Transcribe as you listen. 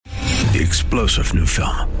The explosive new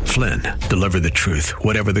film, Flynn, deliver the truth,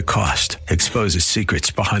 whatever the cost, exposes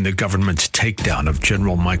secrets behind the government's takedown of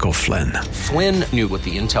General Michael Flynn. Flynn knew what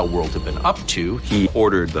the intel world had been up to. He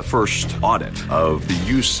ordered the first audit of the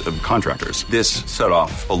use of contractors. This set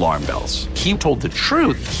off alarm bells. He told the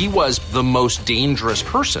truth. He was the most dangerous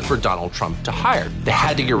person for Donald Trump to hire. They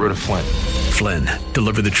had to get rid of Flynn. Flynn,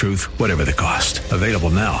 deliver the truth, whatever the cost. Available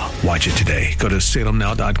now. Watch it today. Go to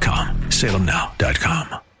salemnow.com.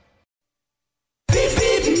 salemnow.com. Beep,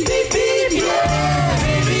 beep, beep, beep, yeah.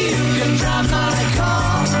 Baby, you can drive my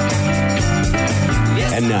car.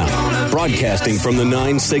 Yes, and now, broadcasting from the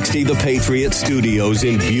 960 The Patriot Studios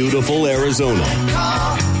in beautiful Arizona,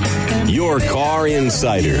 your car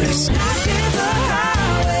insiders.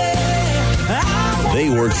 They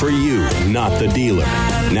work for you, not the dealer.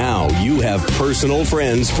 Now you have personal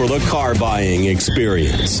friends for the car buying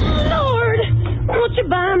experience. Lord, won't you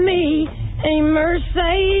buy me a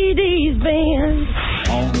Mercedes-Benz?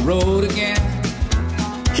 On the road again.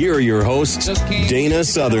 Here are your hosts, Dana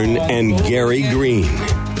Southern and Gary Green.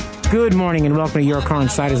 Good morning and welcome to Your Car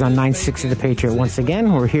Insiders on 960 The Patriot. Once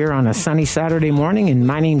again, we're here on a sunny Saturday morning, and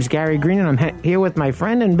my name's Gary Green, and I'm here with my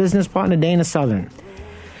friend and business partner, Dana Southern.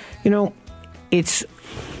 You know,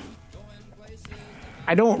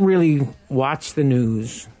 I don't really watch the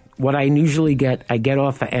news. What I usually get, I get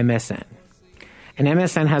off of MSN. And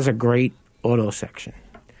MSN has a great auto section.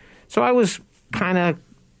 So I was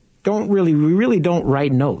we really don't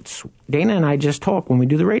write notes. Dana and I just talk when we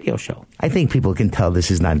do the radio show. I think people can tell this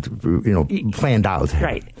is not, planned out.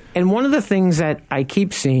 Right. And one of the things that I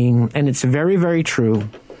keep seeing, and it's very, very true,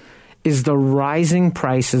 is the rising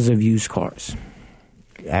prices of used cars.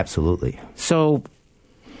 Absolutely. So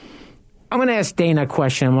I'm going to ask Dana a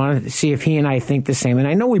question. I want to see if he and I think the same. And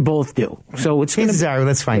I know we both do. So it's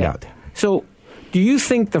let's find out. So do you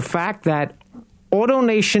think the fact that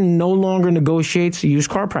AutoNation no longer negotiates used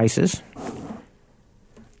car prices,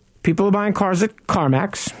 people are buying cars at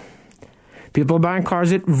CarMax, people are buying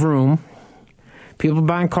cars at Vroom, people are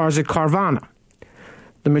buying cars at Carvana.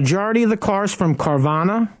 The majority of the cars from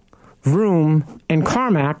Carvana, Vroom, and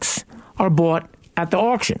CarMax are bought at the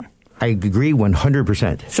auction. I agree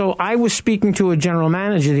 100%. So I was speaking to a general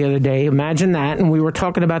manager the other day, imagine that, and we were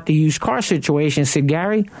talking about the used car situation. I said,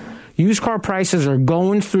 Gary, used car prices are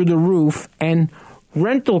going through the roof, and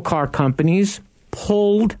rental car companies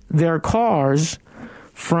pulled their cars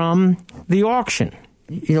from the auction.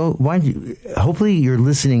 Hopefully you're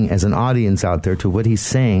listening as an audience out there to what he's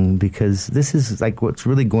saying, because this is like what's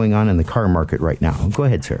really going on in the car market right now. Go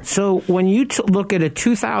ahead, sir. So when you look at a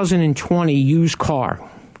 2020 used car,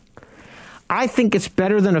 I think it's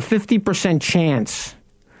better than a 50% chance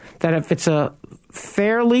that if it's a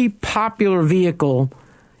fairly popular vehicle,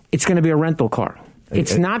 it's going to be a rental car.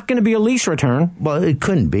 It's not going to be a lease return. Well, it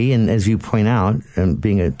couldn't be. And as you point out,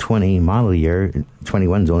 being a 20 model year,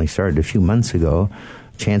 21's only started a few months ago,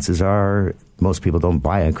 chances are most people don't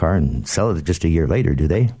buy a car and sell it just a year later, do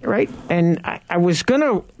they? Right. And I was going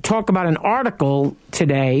to talk about an article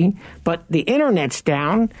today, but the internet's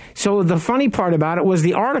down. So the funny part about it was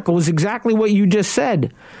the article was exactly what you just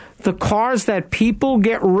said. The cars that people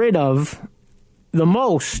get rid of the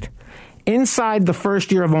most inside the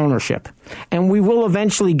first year of ownership. And we will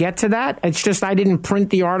eventually get to that. It's just I didn't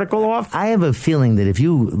print the article off. I have a feeling that if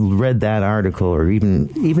you read that article, or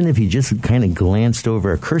even if you just kind of glanced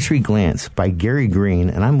over a cursory glance by Gary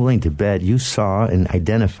Green, and I'm willing to bet you saw and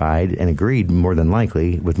identified and agreed more than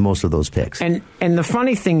likely with most of those picks. And the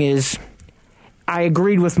funny thing is, I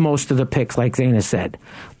agreed with most of the picks, like Dana said.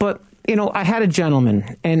 But I had a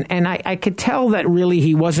gentleman, and I could tell that really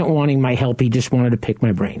he wasn't wanting my help. He just wanted to pick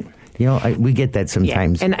my brain. We get that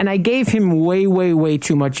sometimes. Yeah. And I gave him way, way, way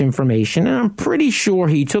too much information, and I'm pretty sure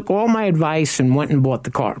he took all my advice and went and bought the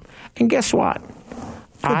car. And guess what?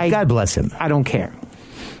 God bless him. I don't care.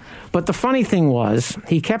 But the funny thing was,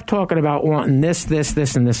 he kept talking about wanting this,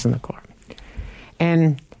 and this in the car.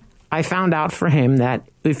 And I found out for him that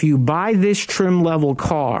if you buy this trim-level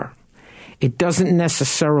car, it doesn't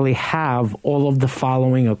necessarily have all of the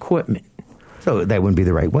following equipment. So that wouldn't be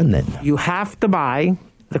the right one then. You have to buy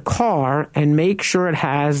the car and make sure it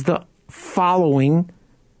has the following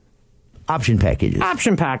option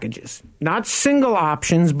packages. Not single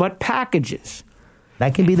options, but packages.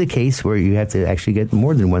 That can be the case where you have to actually get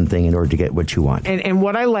more than one thing in order to get what you want. And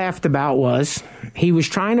what I laughed about was he was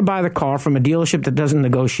trying to buy the car from a dealership that doesn't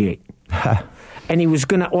negotiate. And he was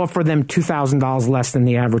going to offer them $2,000 less than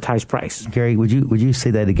the advertised price. Gary, would you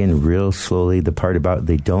say that again real slowly, the part about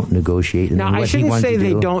they don't negotiate? And now, I shouldn't say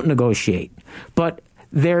they don't negotiate, but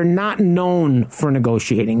they're not known for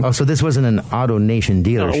negotiating. Oh, so this wasn't an AutoNation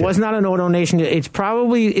dealership? No, it was not an AutoNation. It's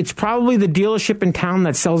probably the dealership in town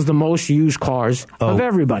that sells the most used cars of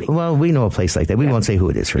everybody. Well, we know a place like that. We won't say who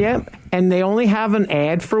it is for now. And they only have an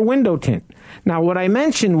ad for window tint. Now, what I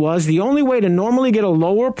mentioned was the only way to normally get a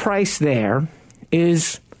lower price there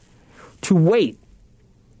is to wait.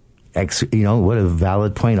 What a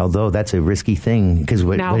valid point, although that's a risky thing. Because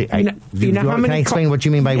can I explain what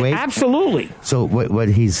you mean by wait? Absolutely. So what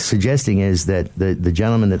he's suggesting is that the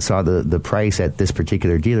gentleman that saw the price at this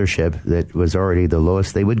particular dealership that was already the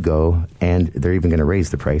lowest they would go, and they're even going to raise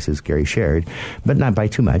the prices, Gary shared, but not by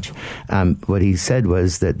too much. What he said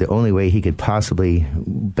was that the only way he could possibly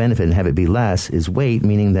benefit and have it be less is wait,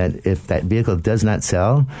 meaning that if that vehicle does not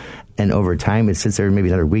sell, and over time it sits there maybe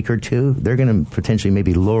another week or two, they're going to potentially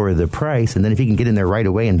maybe lower the price. And then if he can get in there right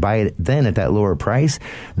away and buy it then at that lower price,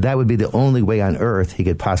 that would be the only way on earth he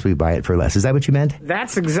could possibly buy it for less. Is that what you meant?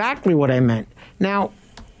 That's exactly what I meant. Now,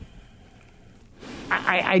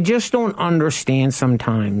 I just don't understand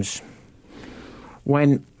sometimes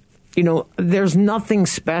when, there's nothing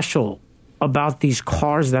special about these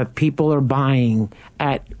cars that people are buying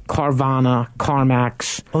at Carvana,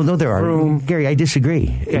 CarMax. Oh, no, there are. Vroom. Gary, I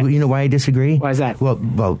disagree. Yeah. You know why I disagree? Why is that? Well,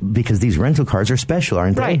 because these rental cars are special,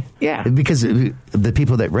 aren't they? Right, yeah. Because the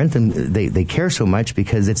people that rent them, they care so much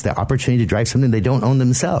because it's the opportunity to drive something they don't own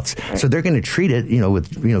themselves. Right. So they're going to treat it,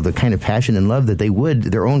 with the kind of passion and love that they would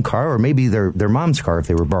their own car or maybe their mom's car if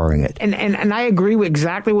they were borrowing it. And I agree with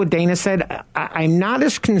exactly what Dana said. I'm not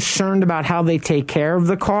as concerned about how they take care of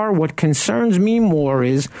the car. What concerns me more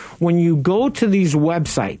is when you go to these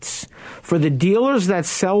websites for the dealers that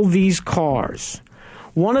sell these cars,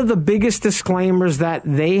 one of the biggest disclaimers that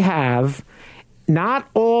they have, not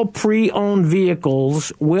all pre-owned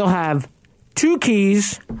vehicles will have 2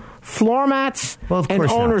 keys, floor mats, and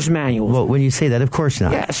owner's manuals. Well, when you say that, of course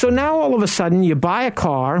not. Yeah, so now all of a sudden you buy a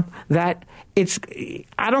car that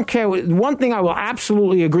I don't care. One thing I will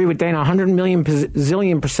absolutely agree with Dana 100 million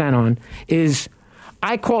zillion % on is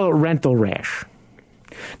I call it rental rash.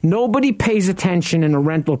 Nobody pays attention in a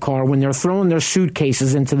rental car when they're throwing their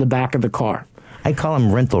suitcases into the back of the car. I call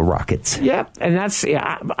them rental rockets. Yep, and that's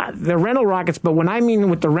the rental rockets. But when I mean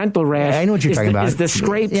with the rental rash, I know what you're talking about. Is the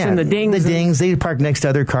scrapes and the dings. The dings. They park next to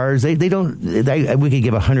other cars. They don't. We could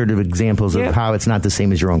give 100 of examples of how it's not the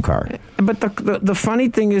same as your own car. But the funny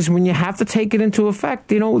thing is when you have to take it into effect,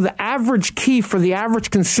 the average key for the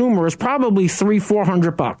average consumer is probably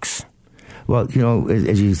 $300-400. Well,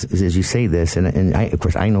 as you say this, and of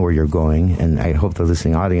course I know where you're going, and I hope the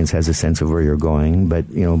listening audience has a sense of where you're going. But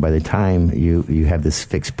by the time you have this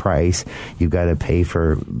fixed price, you've got to pay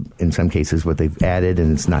for, in some cases, what they've added,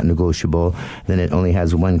 and it's not negotiable. Then it only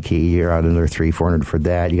has 1 key. You're out another $300-400 for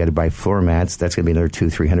that. You got to buy floor mats. That's going to be another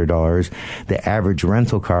 $200-300. The average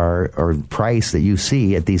rental car or price that you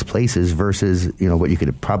see at these places versus what you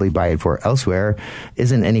could probably buy it for elsewhere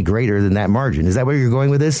isn't any greater than that margin. Is that where you're going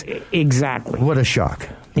with this? Exactly. What a shock.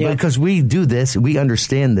 Yeah. Because we do this, we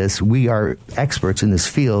understand this, we are experts in this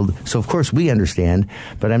field, so of course we understand,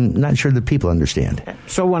 but I'm not sure the people understand.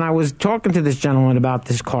 So when I was talking to this gentleman about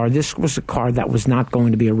this car, this was a car that was not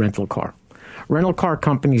going to be a rental car. Rental car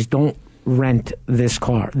companies don't rent this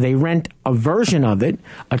car. They rent a version of it,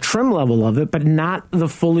 a trim level of it, but not the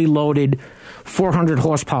fully loaded 400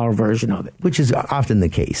 horsepower version of it. Which is often the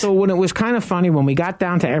case. So when it was kind of funny when we got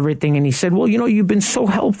down to everything and he said, well, you've been so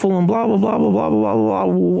helpful and blah, blah, blah, blah, blah, blah,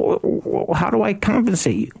 blah. How do I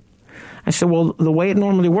compensate you? I said, well, the way it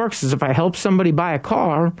normally works is if I help somebody buy a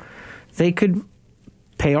car, they could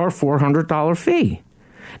pay our $400 fee.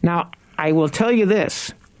 Now, I will tell you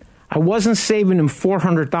this. I wasn't saving him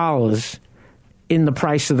 $400 in the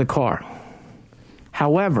price of the car.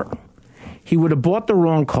 However, he would have bought the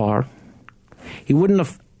wrong car. He wouldn't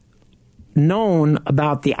have known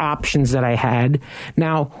about the options that I had.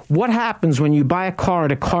 Now, what happens when you buy a car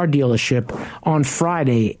at a car dealership on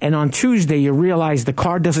Friday and on Tuesday you realize the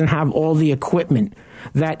car doesn't have all the equipment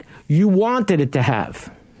that you wanted it to have?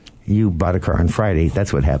 You bought a car on Friday.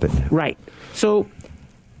 That's what happened. Right. So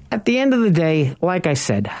at the end of the day, like I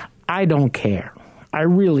said, I don't care. I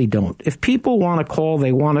really don't. If people want to call,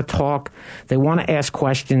 they want to talk, they want to ask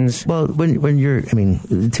questions. Well, when you're,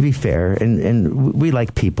 to be fair, and we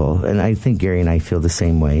like people, and I think Gary and I feel the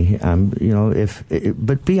same way.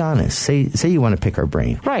 But be honest. Say you want to pick our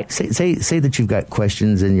brain. Right. Say that you've got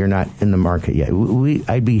questions and you're not in the market yet.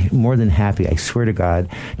 I'd be more than happy, I swear to God,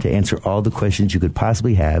 to answer all the questions you could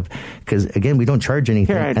possibly have. Because again, we don't charge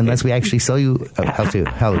anything unless we actually sell you. Go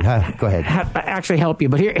ahead. Actually help you.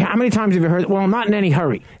 But here, how many times have you heard? Well, I'm not in any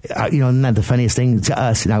hurry. Not the funniest thing to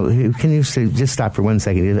us. Now, can you just stop for 1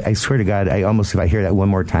 second? I swear to God, if I hear that one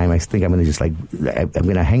more time, I think I'm going to just I'm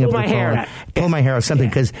going to hang up the phone, pull my hair out, something,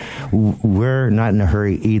 because we're not in a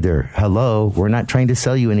hurry either. Hello, we're not trying to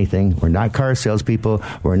sell you anything. We're not car salespeople.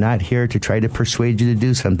 We're not here to try to persuade you to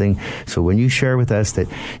do something. So when you share with us that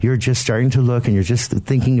you're just starting to look and you're just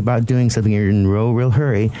thinking about doing something, you're in real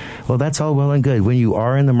hurry, well, that's all well and good. When you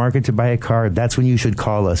are in the market to buy a car, that's when you should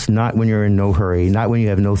call us, not when you're in no hurry, not when you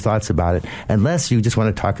have no thoughts about it, unless you just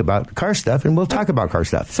want to talk about car stuff, and we'll talk about car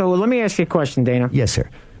stuff. So let me ask you a question, Dana. Yes, sir.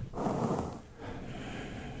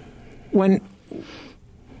 When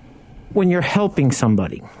you're helping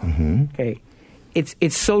somebody, okay,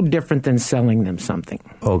 it's so different than selling them something.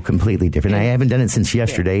 Oh, completely different. I haven't done it since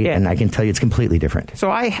yesterday, and I can tell you it's completely different.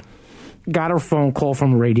 So I got a phone call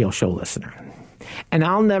from a radio show listener, and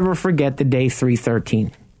I'll never forget the day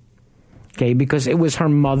 313, okay, because it was her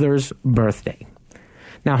mother's birthday.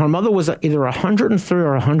 Now, her mother was either 103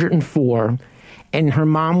 or 104, and her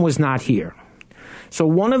mom was not here. So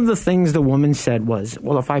one of the things the woman said was,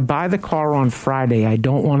 well, if I buy the car on Friday, I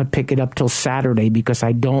don't want to pick it up till Saturday because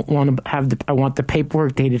I don't want to I want the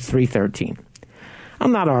paperwork dated 313.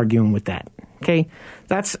 I'm not arguing with that, okay?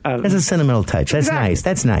 That's a sentimental touch. That's exactly. Nice.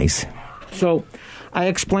 That's nice. So I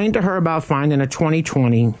explained to her about finding a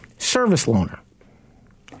 2020 service loaner.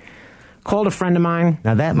 Called a friend of mine.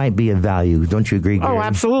 Now, that might be of value. Don't you agree, Gary? Oh,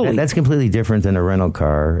 absolutely. That's completely different than a rental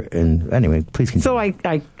car. And anyway, please continue. So I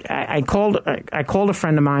called a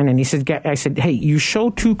friend of mine, and he said, I said, hey, you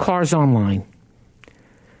show 2 cars online.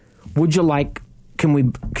 Would you like,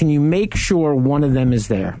 can you make sure one of them is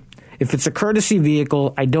there? If it's a courtesy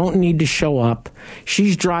vehicle, I don't need to show up.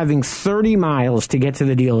 She's driving 30 miles to get to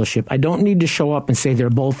the dealership. I don't need to show up and say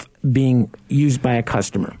they're both being used by a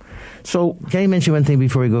customer. So, can I mention one thing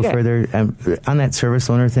before we go further? On that service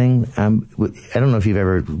loaner thing, I don't know if you've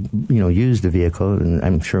ever, used a vehicle, and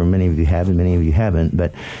I'm sure many of you have and many of you haven't,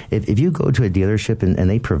 but if you go to a dealership and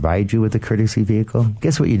they provide you with a courtesy vehicle,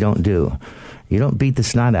 guess what you don't do? You don't beat the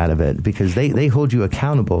snot out of it, because they hold you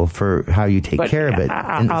accountable for how you take care of it.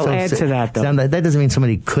 I'll add to that, though. Now, that doesn't mean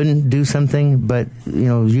somebody couldn't do something, but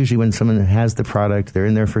usually when someone has the product, they're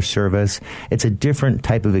in there for service. It's a different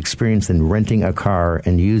type of experience than renting a car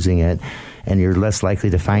and using it, and you're less likely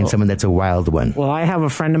to find someone that's a wild one. Well, I have a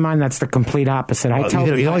friend of mine that's the complete opposite.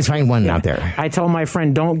 You always find one out there. I tell my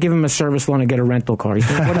friend, don't give him a service loan and get a rental car. He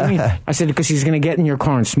said, what do you mean? I said, because he's going to get in your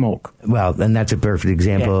car and smoke. Well, then that's a perfect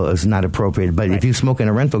example. It's not appropriate. But if you smoke in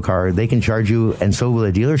a rental car, they can charge you, and so will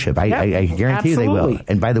a dealership. I guarantee you they will.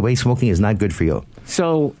 And by the way, smoking is not good for you.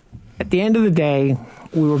 So at the end of the day,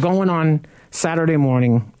 we were going on Saturday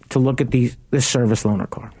morning to look at this service loaner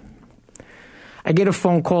car. I get a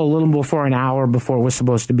phone call a little before an hour before we're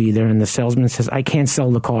supposed to be there, and the salesman says, I can't sell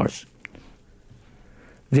the cars.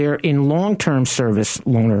 They're in long-term service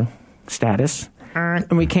loaner status,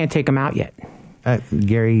 and we can't take them out yet.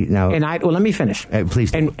 Gary, now... And let me finish.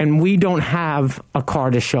 Please. And we don't have a car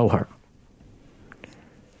to show her.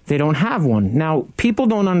 They don't have one. Now, people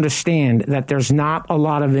don't understand that there's not a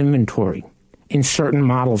lot of inventory in certain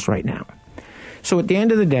models right now. So at the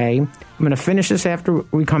end of the day, I'm going to finish this after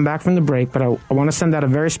we come back from the break, but I want to send out a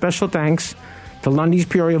very special thanks to Lundy's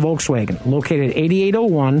Peoria Volkswagen, located at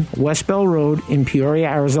 8801 West Bell Road in Peoria,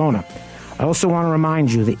 Arizona. I also want to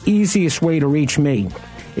remind you the easiest way to reach me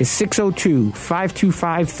is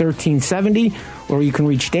 602-525-1370, or you can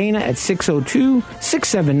reach Dana at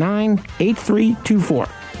 602-679-8324.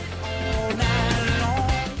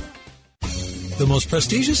 The most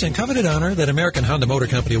prestigious and coveted honor that American Honda Motor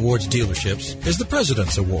Company awards dealerships is the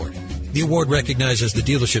President's Award. The award recognizes the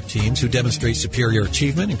dealership teams who demonstrate superior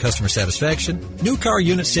achievement in customer satisfaction, new car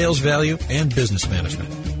unit sales value, and business management.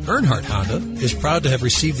 Earnhardt Honda is proud to have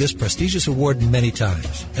received this prestigious award many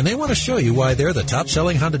times, and they want to show you why they're the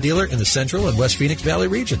top-selling Honda dealer in the Central and West Phoenix Valley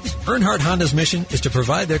regions. Earnhardt Honda's mission is to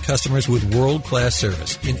provide their customers with world-class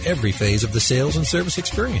service in every phase of the sales and service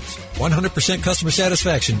experience. 100% customer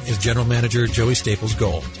satisfaction is General Manager Joey Staples'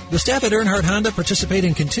 goal. The staff at Earnhardt Honda participate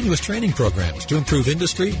in continuous training programs to improve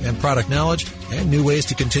industry and product knowledge and new ways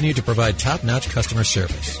to continue to provide top-notch customer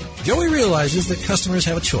service. Joey realizes that customers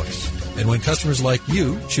have a choice. And when customers like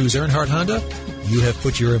you choose Earnhardt Honda, you have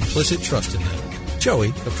put your implicit trust in them. Joey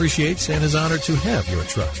appreciates and is honored to have your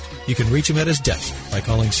trust. You can reach him at his desk by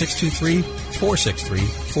calling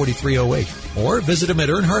 623-463-4308 or visit him at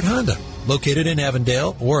Earnhardt Honda, located in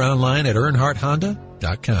Avondale, or online at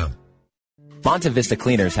earnhardthonda.com. Monta Vista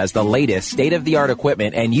Cleaners has the latest state-of-the-art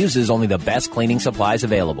equipment and uses only the best cleaning supplies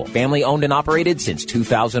available. Family owned and operated since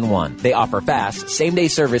 2001. They offer fast, same-day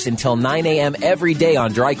service until 9 a.m. every day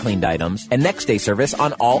on dry cleaned items and next-day service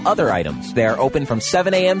on all other items. They are open from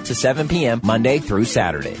 7 a.m. to 7 p.m. Monday through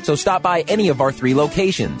Saturday. So stop by any of our 3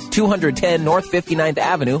 locations, 210 North 59th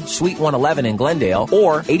Avenue, Suite 111 in Glendale,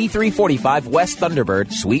 or 8345 West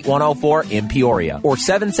Thunderbird, Suite 104 in Peoria, or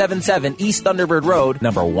 777 East Thunderbird Road,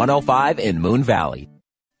 number 105 in Moon Valley.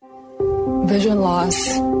 Vision loss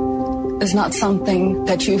is not something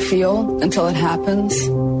that you feel until it happens.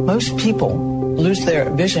 Most people lose their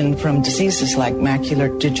vision from diseases like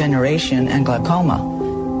macular degeneration and glaucoma,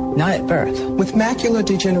 not at birth. With macular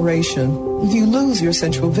degeneration, you lose your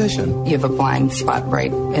central vision. You have a blind spot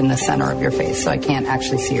right in the center of your face, so I can't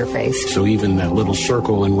actually see your face. So even that little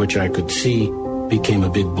circle in which I could see became a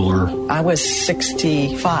big blur. I was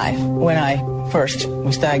 65 when I first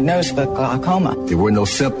was diagnosed with glaucoma. There were no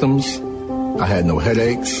symptoms. I had no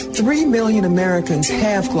headaches. 3 million Americans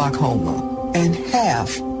have glaucoma, and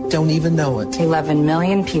half don't even know it. 11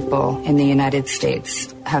 million people in the United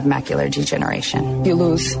States have macular degeneration. You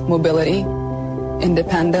lose mobility,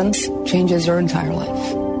 independence, changes your entire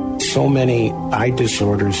life. So many eye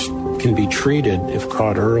disorders can be treated if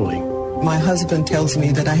caught early. My husband tells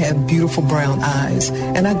me that I have beautiful brown eyes,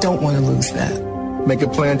 and I don't want to lose that. Make a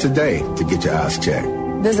plan today to get your eyes checked.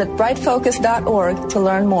 Visit brightfocus.org to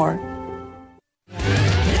learn more.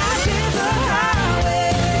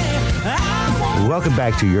 Welcome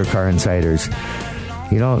back to Your Car Insiders.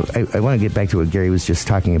 You know, I want to get back to what Gary was just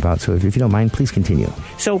talking about, so if you don't mind, please continue.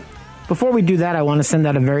 So, before we do that, I want to send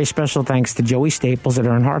out a very special thanks to Joey Staples at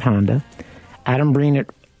Earnhardt Honda, Adam Breen at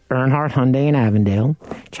Earnhardt Hyundai in Avondale,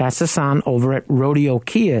 Chas Hassan over at Rodeo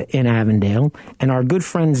Kia in Avondale, and our good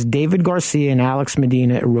friends David Garcia and Alex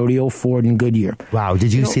Medina at Rodeo Ford in Goodyear. Wow,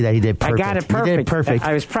 did you see that? He did perfect. I got it perfect. He did perfect.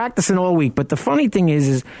 I was practicing all week, but the funny thing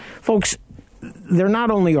is folks, they're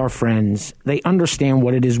not only our friends, they understand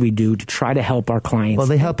what it is we do to try to help our clients. Well,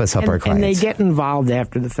 they help us help our clients. And they get involved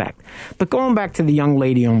after the fact. But going back to the young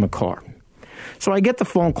lady on the car. So I get the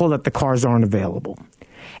phone call that the cars aren't available.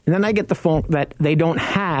 And then I get the phone that they don't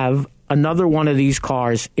have another one of these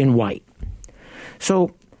cars in white.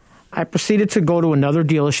 So I proceeded to go to another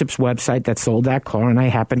dealership's website that sold that car, and I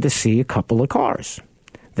happened to see a couple of cars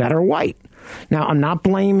that are white. Now, I'm not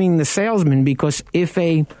blaming the salesman, because if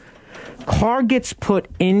a car gets put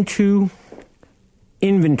into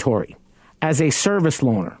inventory as a service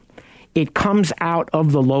loaner, it comes out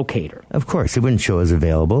of the locator. Of course, it wouldn't show as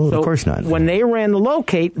available. So of course not. When they ran the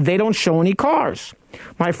locate, they don't show any cars.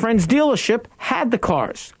 My friend's dealership had the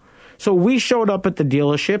cars. So we showed up at the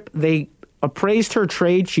dealership. They appraised her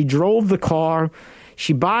trade. She drove the car.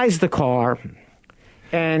 She buys the car.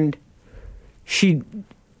 And she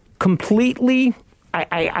completely...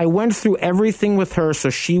 I went through everything with her so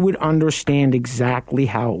she would understand exactly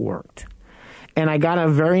how it worked. And I got a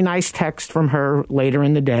very nice text from her later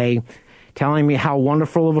in the day telling me how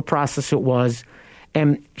wonderful of a process it was.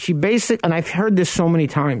 And she and I've heard this so many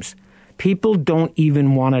times, people don't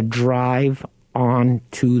even want to drive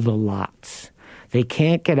onto the lots. They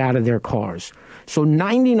can't get out of their cars. So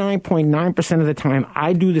 99.9% of the time,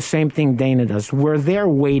 I do the same thing Dana does. We're there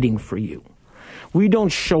waiting for you. We don't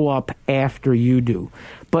show up after you do.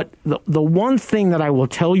 But the one thing that I will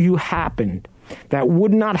tell you happened that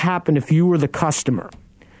would not happen if you were the customer.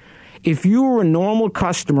 If you were a normal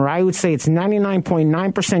customer, I would say it's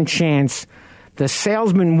 99.9% chance the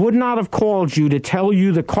salesman would not have called you to tell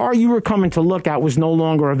you the car you were coming to look at was no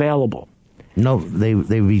longer available. No, they would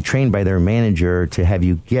be trained by their manager to have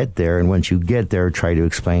you get there, and once you get there, try to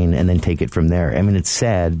explain and then take it from there. I mean, it's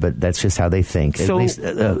sad, but that's just how they think. So, at least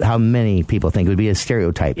how many people think. It would be a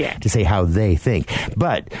stereotype to say how they think.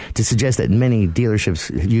 But to suggest that many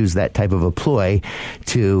dealerships use that type of a ploy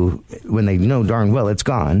to, when they know darn well it's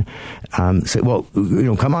gone, say, well,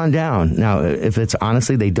 come on down. Now, if it's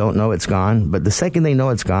honestly, they don't know it's gone, but the second they know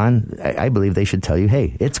it's gone, I believe they should tell you,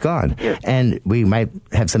 hey, it's gone. Yeah. And we might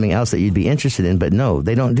have something else that you'd be interested in, but no,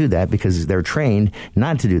 they don't do that because they're trained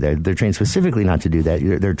not to do that. They're trained specifically not to do that.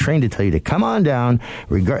 They're trained to tell you to come on down,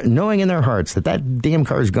 knowing in their hearts that damn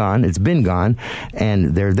car is gone, it's been gone,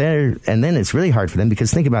 and they're there, and then it's really hard for them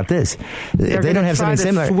because think about this. If they don't have something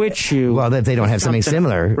similar, switch you. Well, if they don't have something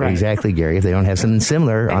similar, right. Exactly, Gary, if they don't have something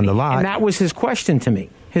similar on the lot. And that was his question to me.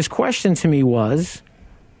 His question to me was,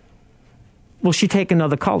 will she take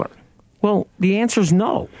another color? Well, the answer is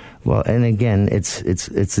no. Well, and again, it's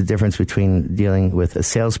the difference between dealing with a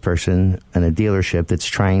salesperson and a dealership that's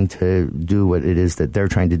trying to do what it is that they're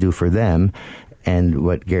trying to do for them, and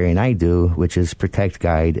what Gary and I do, which is protect,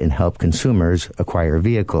 guide, and help consumers acquire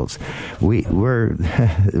vehicles. We're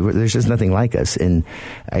there's just nothing like us, and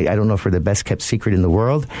I don't know if we're the best kept secret in the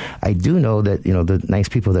world. I do know that, you know, the nice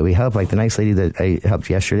people that we help, like the nice lady that I helped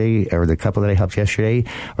yesterday, or the couple that I helped yesterday,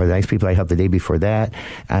 or the nice people I helped the day before that,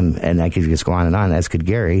 and I could just go on, as could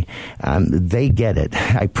Gary. They get it.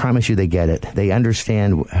 I promise you, they get it. They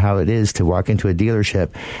understand how it is to walk into a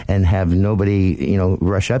dealership and have nobody, you know,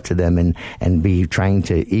 rush up to them and be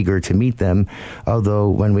eager to meet them. Although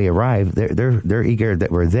when we arrive, they're eager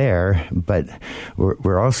that we're there, but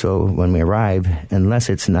we're also, when we arrive, unless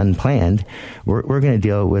it's an unplanned, we're going to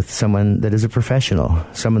deal with someone that is a professional,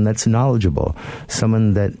 someone that's knowledgeable,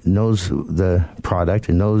 someone that knows the product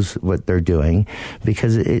and knows what they're doing.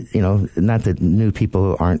 Because not that new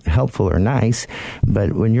people aren't helpful or nice,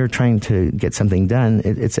 but when you're trying to get something done,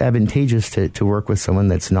 it's advantageous to work with someone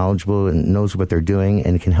that's knowledgeable and knows what they're doing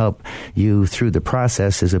and can help you through the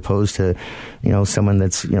process, as opposed to, you know, someone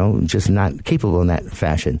that's, you know, just not capable in that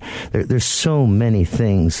fashion. There's so many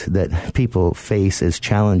things that people face as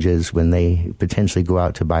challenges when they potentially go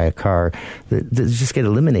out to buy a car that just get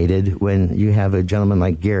eliminated when you have a gentleman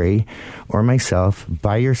like Gary or myself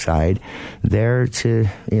by your side there to,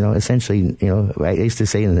 you know, essentially, you know, I used to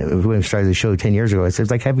say when we started the show 10 years ago, it's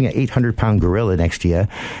like having an 800-pound gorilla next to you,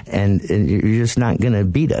 and you're just not going to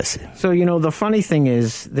beat us. So, you know, the funny thing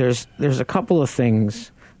is there's a couple of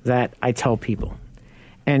things that I tell people.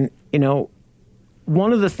 And, you know,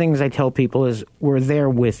 one of the things I tell people is we're there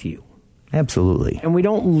with you. Absolutely. And we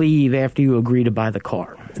don't leave after you agree to buy the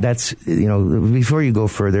car. That's, you know, before you go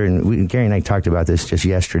further, and Gary and I talked about this just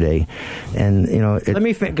yesterday, and, you know... Let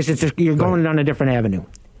me finish, because you're going down a different avenue.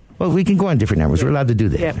 Well, we can go on different numbers. We're allowed to do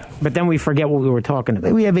that. Yeah, but then we forget what we were talking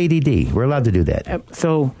about. We have ADD. We're allowed to do that.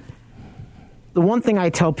 So the one thing I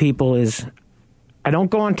tell people is I don't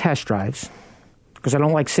go on test drives, because I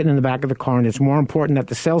don't like sitting in the back of the car, and it's more important that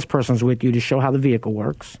the salesperson's with you to show how the vehicle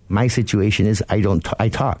works. My situation is I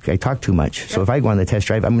talk too much. So if I go on the test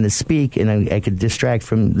drive, I'm going to speak, and I could distract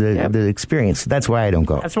from the experience. That's why I don't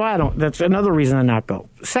go. That's another reason I not go.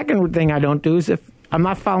 Second thing I don't do is if I'm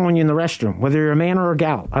not following you in the restroom, whether you're a man or a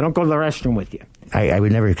gal, I don't go to the restroom with you. I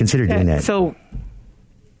would never consider doing that. So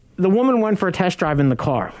the woman went for a test drive in the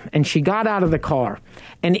car, and she got out of the car,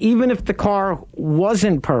 and even if the car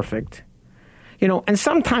wasn't perfect, you know, and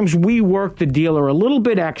sometimes we work the dealer a little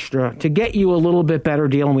bit extra to get you a little bit better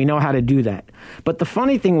deal, and we know how to do that. But the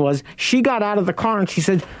funny thing was, she got out of the car and she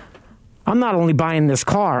said, I'm not only buying this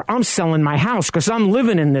car, I'm selling my house because I'm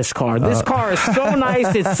living in this car. This car is so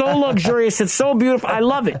nice. It's so luxurious. It's so beautiful. I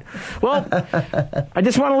love it. Well, I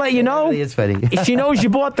just want to let you know, it's funny. She knows you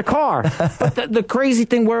bought the car. But the crazy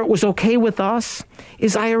thing where it was okay with us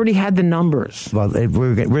is I already had the numbers. Well,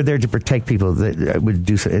 we're there to protect people that would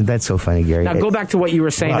do so. That's so funny, Gary. Now, go back to what you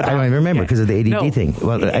were saying. Well, I remember because of the ADD thing.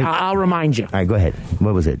 Well, I'll remind you. All right, go ahead.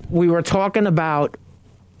 What was it? We were talking about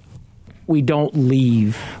we don't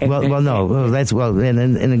leave. And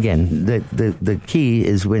again, the key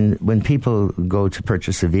is when people go to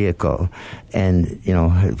purchase a vehicle, and you know,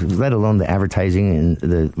 let alone the advertising and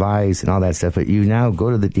the lies and all that stuff. But you now go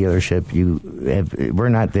to the dealership. We're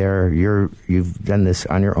not there. You've done this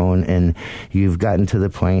on your own, and you've gotten to the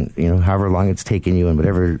point, you know, however long it's taken you, and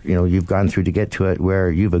whatever, you know, you've gone through to get to it, where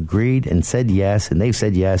you've agreed and said yes, and they've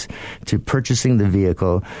said yes to purchasing the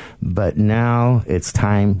vehicle. But now it's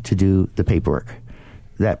time to do the paperwork,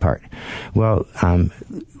 that part. Well,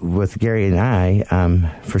 with Gary and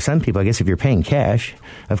I, for some people, I guess if you're paying cash,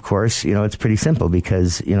 of course, you know, it's pretty simple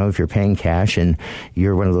because, you know, if you're paying cash and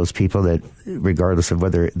you're one of those people that, regardless of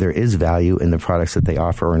whether there is value in the products that they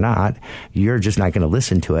offer or not, you're just not going to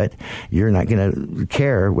listen to it. You're not going to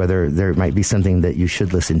care whether there might be something that you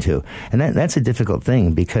should listen to. And that's a difficult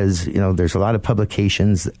thing because, you know, there's a lot of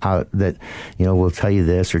publications out that, you know, will tell you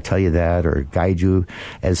this or tell you that or guide you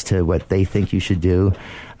as to what they think you should do.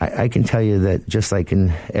 I can tell you that just like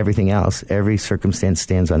in everything else, every circumstance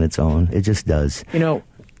stands on its own. It just does. You know,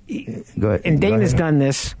 go ahead. And Dana's done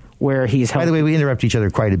this where he's helped. By the way, we interrupt each other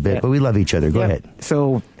quite a bit, but we love each other. Go ahead.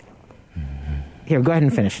 So, here, go ahead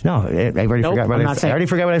and finish. No, I already forgot what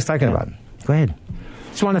I was talking about. Go ahead.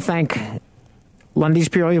 Just want to thank Lundy's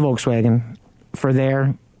Peoria Volkswagen for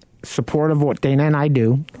their support of what Dana and I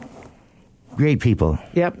do. Great people.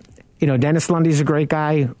 Yep. You know, Dennis Lundy's a great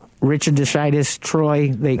guy. Richard DeShitis,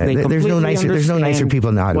 Troy, they there's no nicer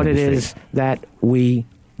people now. What it is that we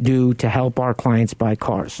do to help our clients buy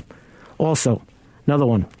cars. Also, another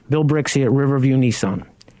one, Bill Brixey at Riverview Nissan.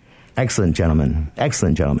 Excellent gentleman.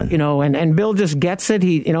 You know, and Bill just gets it.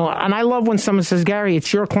 And I love when someone says, Gary,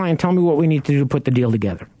 it's your client. Tell me what we need to do to put the deal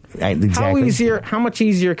together. Exactly. How much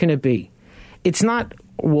easier can it be? it's not,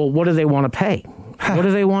 well, what do they want to pay? What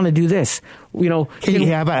do they want to do this? You know,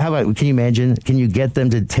 how about? Can you imagine? Can you get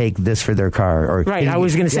them to take this for their car? Or right, I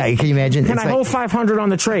was going to say. Yeah, can you imagine? Can I hold $500 on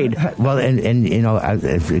the trade? Well, and you know,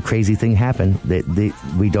 a crazy thing happened.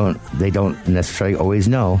 They don't necessarily always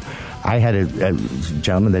know. I had a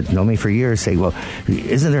gentleman that know me for years say, "Well,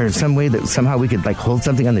 isn't there some way that somehow we could like hold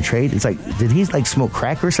something on the trade?" It's like, did he like smoke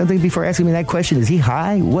crack or something before asking me that question? Is he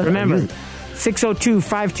high? What? Remember.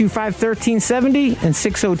 602-525-1370 and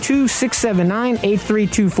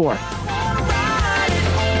 602-679-8324.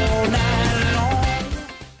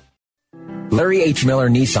 Larry H. Miller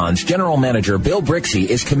Nissan's General Manager Bill Brixey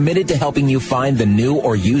is committed to helping you find the new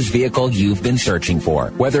or used vehicle you've been searching for.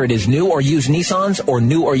 Whether it is new or used Nissans or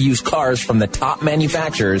new or used cars from the top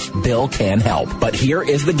manufacturers, Bill can help. But here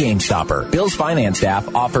is the game stopper. Bill's finance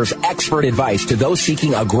staff offers expert advice to those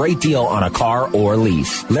seeking a great deal on a car or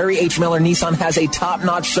lease. Larry H. Miller Nissan has a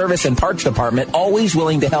top-notch service and parts department always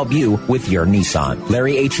willing to help you with your Nissan.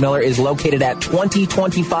 Larry H. Miller is located at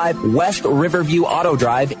 2025 West Riverview Auto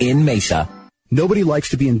Drive in Mesa. Nobody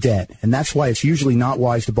likes to be in debt, and that's why it's usually not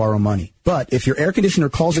wise to borrow money. But if your air conditioner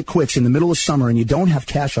calls it quits in the middle of summer and you don't have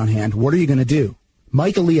cash on hand, what are you going to do?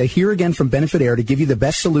 Mike Aaliyah here again from Benefit Air to give you the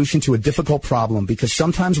best solution to a difficult problem, because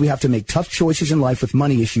sometimes we have to make tough choices in life with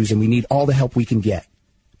money issues, and we need all the help we can get.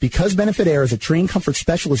 Because Benefit Air is a trained comfort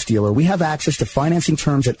specialist dealer, we have access to financing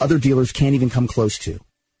terms that other dealers can't even come close to.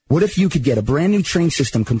 What if you could get a brand new train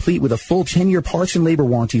system complete with a full 10-year parts and labor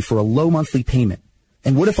warranty for a low monthly payment?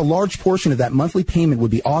 And what if a large portion of that monthly payment would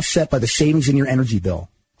be offset by the savings in your energy bill?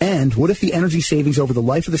 And what if the energy savings over the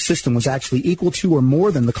life of the system was actually equal to or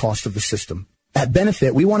more than the cost of the system? At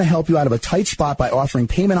Benefit, we want to help you out of a tight spot by offering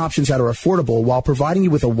payment options that are affordable while providing you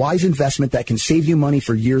with a wise investment that can save you money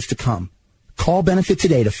for years to come. Call Benefit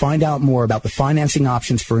today to find out more about the financing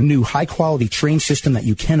options for a new high-quality train system that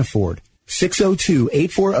you can afford.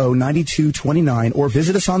 602-840-9229 or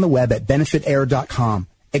visit us on the web at benefitair.com.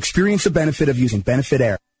 Experience the benefit of using Benefit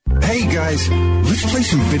Air. Hey guys, let's play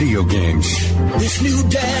some video games. This new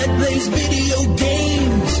dad plays video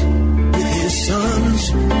games with his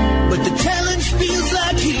sons, but the challenge feels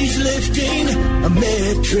like he's lifting a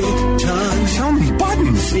metric ton. So many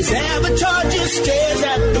buttons. His avatar just stares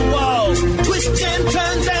at the walls, twists and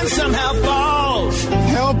turns and somehow falls.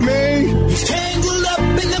 Help me. He's tangled up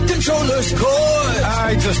in the controller's cord.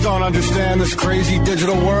 I just don't understand this crazy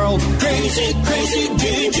digital world. Crazy, crazy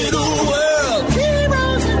digital world.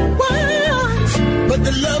 Heroes and worlds. But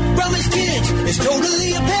the love from his kids is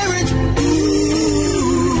totally apparent. Ooh.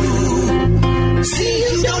 See,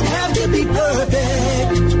 you don't have to be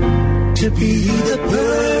perfect to be the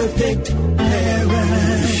perfect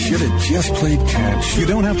parent. Should have just played catch. You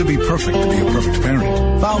don't have to be perfect to be a perfect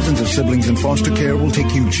parent. Thousands of siblings in foster care will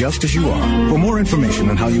take you just as you are. For more information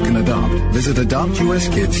on how you can adopt, visit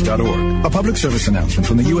adoptuskids.org. A public service announcement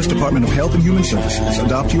from the U.S. Department of Health and Human Services,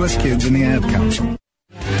 Adopt U.S. Kids, and the Ad Council.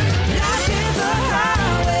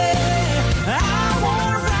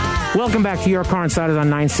 Welcome back to Your Car Insiders on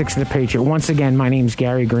 960 The Patriot. Once again, my name's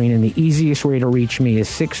Gary Green, and the easiest way to reach me is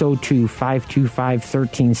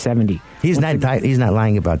 602-525-1370. He's not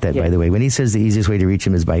lying about that, by the way. When he says the easiest way to reach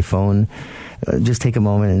him is by phone, just take a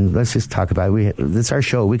moment and let's just talk about it. It's our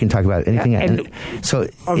show. We can talk about anything.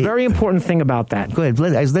 Very important thing about that. Go ahead.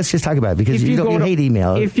 Let's just talk about it, because you hate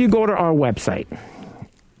email. If you go to our website,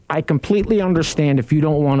 I completely understand if you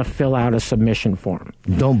don't want to fill out a submission form.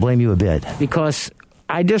 Don't blame you a bit. Because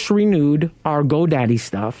I just renewed our GoDaddy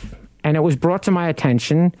stuff, and it was brought to my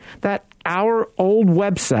attention that our old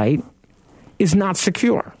website is not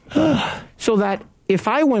secure. So that if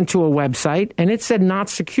I went to a website and it said not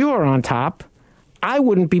secure on top, I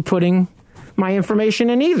wouldn't be putting my information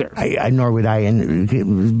in either. Nor would I.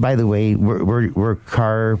 And by the way, we're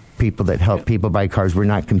car people that help people buy cars. We're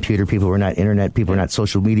not computer people. We're not internet people. We're not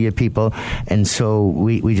social media people. And so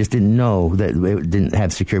we just didn't know that it didn't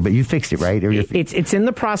have secure. But you fixed it, right? It's in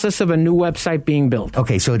the process of a new website being built.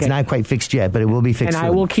 Okay, so it's not quite fixed yet, but it will be fixed soon.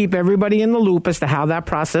 I will keep everybody in the loop as to how that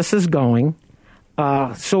process is going.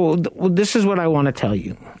 This is what I want to tell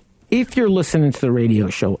you. If you're listening to the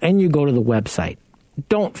radio show and you go to the website,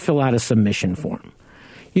 don't fill out a submission form.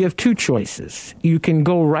 You have two choices. You can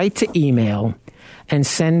go right to email and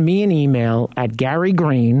send me an email at Gary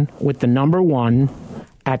Green with the number 1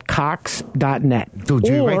 at cox.net. Do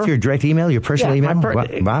you write your direct email, your personal email?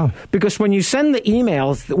 Wow. Because when you send the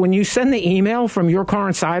email from Your Car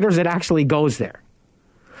Insiders, it actually goes there.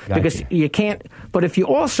 Because you can't, but if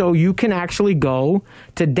you can actually go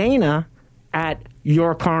to Dana at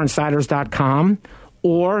yourcarinsiders.com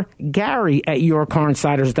or Gary at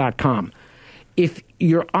yourcarinsiders.com. If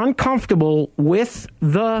you're uncomfortable with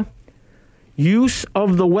the use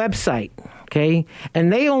of the website, okay?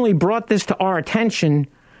 And they only brought this to our attention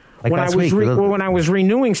when I was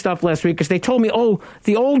renewing stuff last week, because they told me,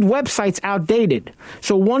 the old website's outdated.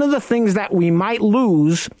 So one of the things that we might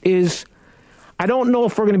lose is, I don't know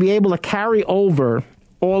if we're going to be able to carry over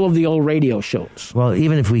all of the old radio shows. Well,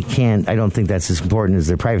 even if we can't, I don't think that's as important as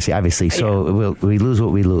their privacy, obviously. So we lose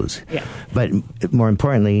what we lose. Yeah. But more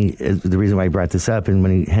importantly, the reason why I brought this up, and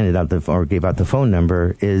when he handed out gave out the phone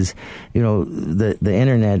number, is, the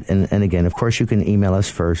internet, and again, of course, you can email us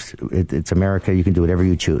first. It's America. You can do whatever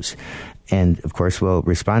you choose. And, of course, we'll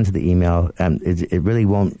respond to the email. It really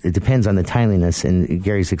won't. It depends on the timeliness. And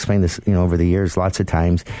Gary's explained this, over the years lots of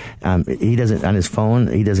times. He doesn't, on his phone,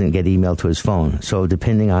 he doesn't get email to his phone. So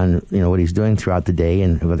depending on, what he's doing throughout the day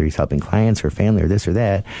and whether he's helping clients or family or this or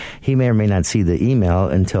that, he may or may not see the email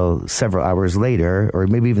until several hours later, or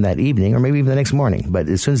maybe even that evening, or maybe even the next morning. But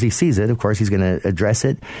as soon as he sees it, of course, he's going to address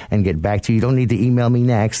it and get back to you. You don't need to email me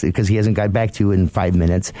next because he hasn't got back to you in 5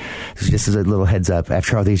 minutes. So just as a little heads up,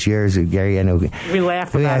 after all these years, Gary, I know we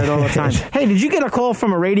laugh about it all the time. Hey, did you get a call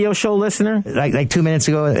from a radio show listener? Like 2 minutes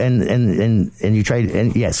ago, and you tried,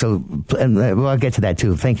 and yeah. So, I'll get to that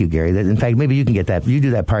too. Thank you, Gary. In fact, maybe you can get that. You do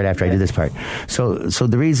that part after I do this part. So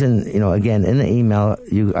the reason, again, in the email,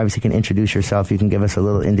 you obviously can introduce yourself. You can give us a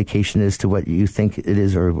little indication as to what you think it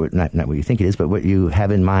is, or not what you think it is, but what you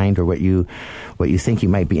have in mind, or what you think you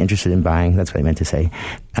might be interested in buying. That's what I meant to say.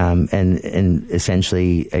 And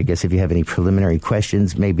essentially, I guess if you have any preliminary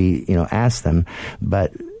questions, maybe ask them.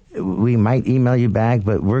 But we might email you back,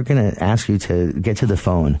 but we're going to ask you to get to the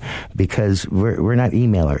phone, because we're not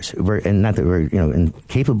emailers. And not that we're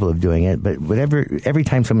incapable of doing it, but every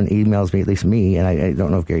time someone emails me, at least me, and I don't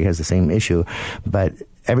know if Gary has the same issue, but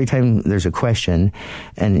every time there's a question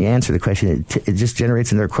and you answer the question, it just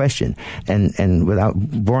generates another question, and without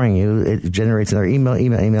boring you, it generates another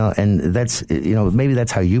email, and that's maybe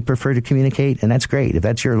that's how you prefer to communicate, and that's great. If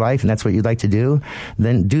that's your life and that's what you'd like to do,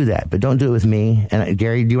 then do that, but don't do it with me. And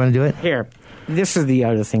Gary, do you want to do it? Here, this is the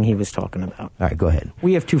other thing he was talking about. All right, go ahead.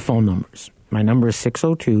 We have two phone numbers. My number is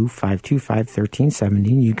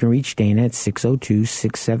 602-525-1370. You can reach Dana at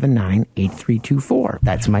 602-679-8324.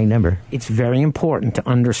 That's my number. It's very important to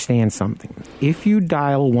understand something. If you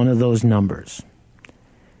dial one of those numbers,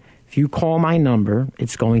 if you call my number,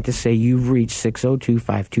 it's going to say you've reached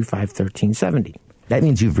 602-525-1370. That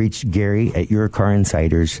means you've reached Gary at Your Car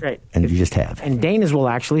Insiders, right. And you just have. And Dana's will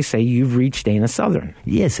actually say you've reached Dana Southern.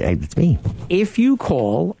 Yes, it's me. If you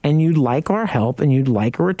call and you'd like our help and you'd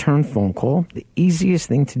like a return phone call, the easiest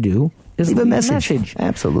thing to do is leave a message.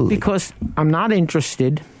 Absolutely. Because I'm not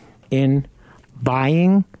interested in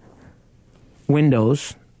buying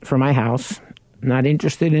windows for my house. I'm not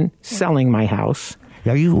interested in selling my house.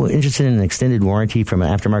 Are you interested in an extended warranty from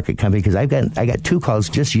an aftermarket company? Because I got 2 calls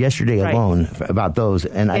just yesterday alone about those,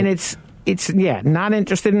 and it's not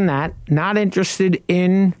interested in that. Not interested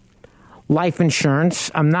in life insurance.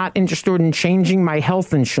 I'm not interested in changing my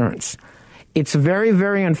health insurance. It's very,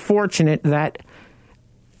 very unfortunate that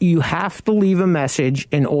you have to leave a message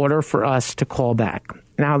in order for us to call back.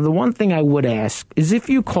 Now, the one thing I would ask is if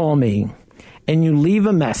you call me and you leave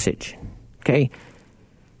a message, okay,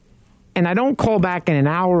 and I don't call back in an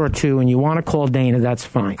hour or two, and you want to call Dana, that's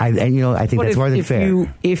fine. I think that's more than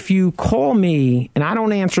fair. If you call me and I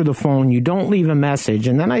don't answer the phone, you don't leave a message,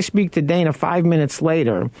 and then I speak to Dana 5 minutes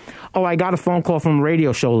later, I got a phone call from a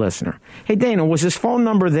radio show listener. Hey, Dana, was his phone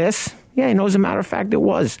number this? Yeah, as a matter of fact, it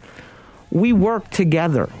was. We work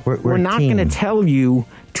together. We're not going to tell you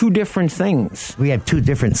two different things. We have 2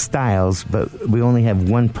 different styles, but we only have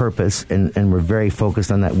one purpose, and we're very focused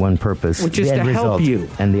on that one purpose. Which is to help you.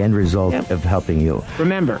 And the end result of helping you.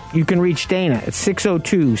 Remember, you can reach Dana at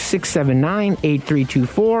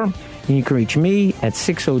 602-679-8324, and you can reach me at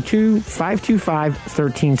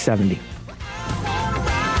 602-525-1370.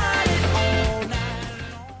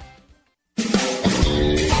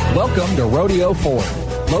 Welcome to Rodeo Ford,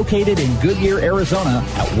 located in Goodyear, Arizona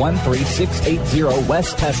at 13680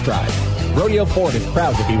 West Test Drive. Rodeo Ford is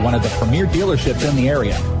proud to be one of the premier dealerships in the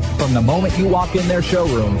area. From the moment you walk in their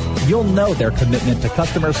showroom, you'll know their commitment to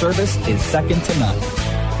customer service is second to none.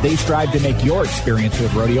 They strive to make your experience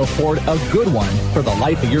with Rodeo Ford a good one for the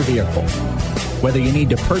life of your vehicle. Whether you need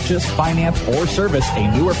to purchase, finance, or service a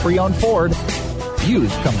new or pre-owned Ford,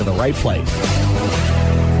 you've come to the right place.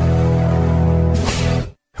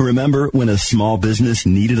 Remember when a small business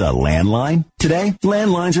needed a landline? Today,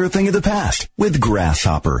 landlines are a thing of the past with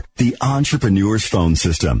Grasshopper, the entrepreneur's phone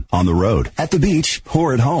system. On the road, at the beach,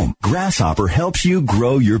 or at home, Grasshopper helps you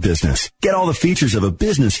grow your business. Get all the features of a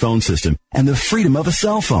business phone system and the freedom of a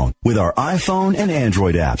cell phone with our iPhone and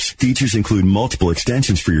Android apps. Features include multiple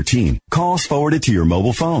extensions for your team, calls forwarded to your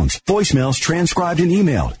mobile phones, voicemails transcribed and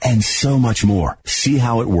emailed, and so much more. See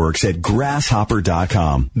how it works at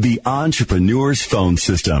grasshopper.com, the entrepreneur's phone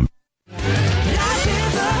system.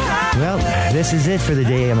 Well, this is it for the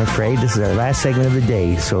day, I'm afraid. This is our last segment of the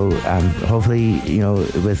day. So hopefully,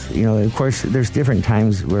 of course, there's different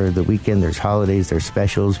times where the weekend, there's holidays, there's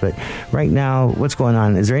specials. But right now, what's going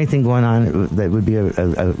on? Is there anything going on that would be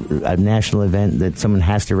a national event that someone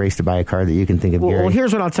has to race to buy a car that you can think of, Gary? Well,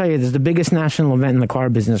 here's what I'll tell you. There's the biggest national event in the car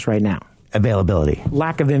business right now. Availability.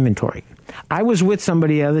 Lack of inventory. I was with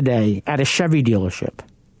somebody the other day at a Chevy dealership.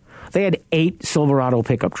 They had 8 Silverado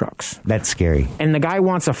pickup trucks. That's scary. And the guy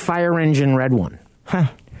wants a fire engine red one. Huh.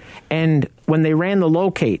 And when they ran the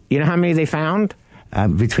locate, you know how many they found?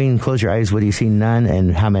 Between close your eyes, what do you see? None,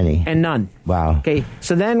 and how many? And none. Wow. Okay,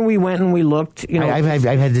 so then we went and we looked. I've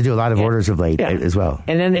had to do a lot of orders of late as well.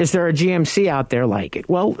 And then is there a GMC out there like it?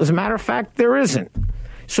 Well, as a matter of fact, there isn't.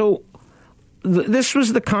 So this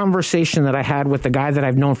was the conversation that I had with the guy that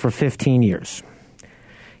I've known for 15 years.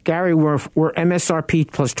 Gary, we're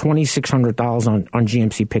MSRP plus $2,600 on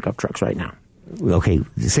GMC pickup trucks right now. Okay,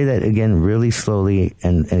 say that again really slowly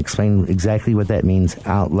and explain exactly what that means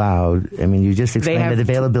out loud. I mean, you just explained that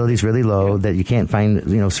availability is really low, that you can't find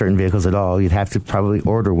certain vehicles at all. You'd have to probably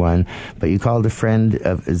order one. But you called a friend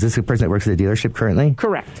of, is this a person that works at a dealership currently?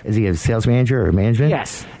 Correct. Is he a sales manager or management?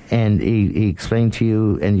 Yes. And he explained to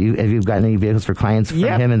you, and have you gotten any vehicles for clients from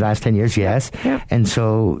him in the last 10 years? Yes. Yep. And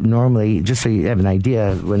so normally, just so you have an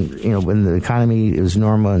idea, when the economy is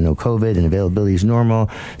normal and no COVID and availability is normal,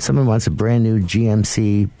 someone wants a brand new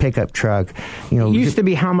GMC pickup truck. It used to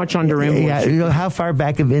be how much under invoice? Yeah, how far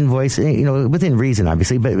back of invoice? Within reason,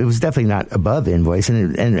 obviously, but it was definitely not above invoice,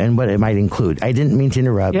 and what it might include. I didn't mean to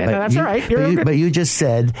interrupt. Yeah, that's all right. But you just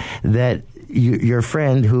said that your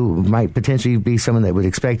friend, who might potentially be someone that would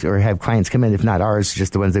expect or have clients come in, if not ours,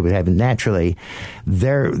 just the ones they would have naturally,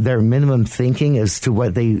 their minimum thinking as to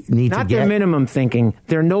what they need to get. Not their minimum thinking.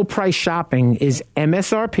 Their no price shopping is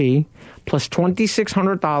MSRP plus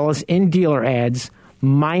 $2,600 in dealer ads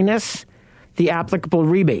minus the applicable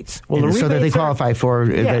rebates. Well, so that they qualify for,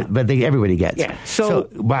 but everybody gets. Yeah. So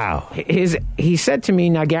wow. He said to me,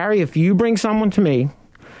 now, Gary, if you bring someone to me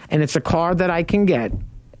and it's a car that I can get,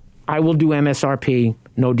 I will do MSRP,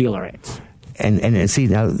 no dealer ads. And see,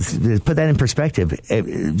 now, put that in perspective.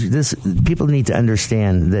 People need to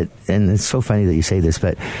understand that, and it's so funny that you say this,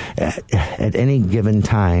 but at any given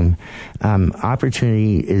time,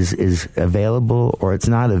 opportunity is available or it's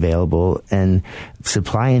not available, and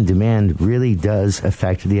supply and demand really does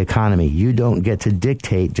affect the economy. You don't get to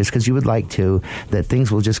dictate, just because you would like to, that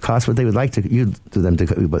things will just cost what they would like you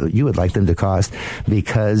would like them to cost,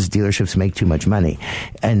 because dealerships make too much money.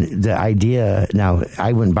 And the idea, now,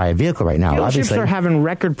 I wouldn't buy a vehicle right now. Dealerships are having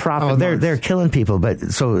record profit. They're killing people. But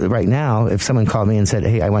so right now, if someone called me and said,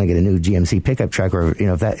 "Hey, I want to get a new GMC pickup truck," or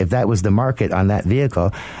if that was the market on that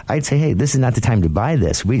vehicle, I'd say, "Hey, this is not the time to buy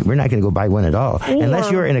this. We're not going to go buy one at all,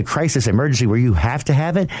 unless you're in a crisis emergency where you have to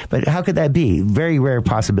have it." But how could that be? Very rare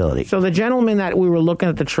possibility. So the gentleman that we were looking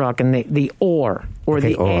at the truck, and the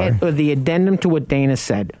addendum to what Dana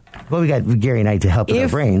said. Well, we got Gary and I to help with our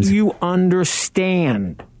brains. If you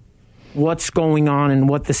understand what's going on and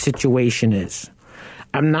what the situation is,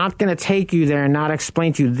 I'm not going to take you there and not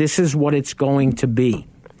explain to you this is what it's going to be.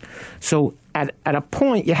 So at a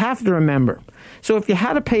point, you have to remember. So if you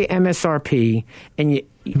had to pay MSRP, and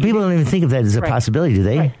people don't even think of that as a possibility, do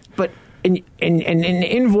they? Right. But an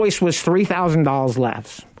invoice was $3,000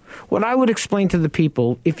 less. What I would explain to the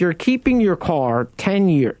people, if you're keeping your car 10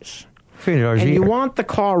 years, and you want the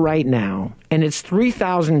car right now, and it's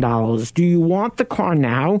 $3,000, do you want the car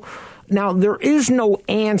now? Now, there is no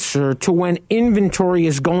answer to when inventory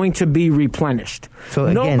is going to be replenished. So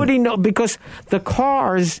again, nobody knows, because the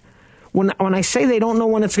cars, when I say they don't know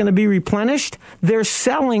when it's going to be replenished, they're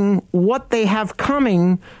selling what they have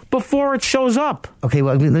coming before it shows up. Okay,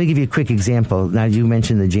 well, let me give you a quick example. Now, you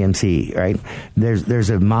mentioned the GMC, right? There's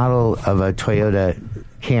a model of a Toyota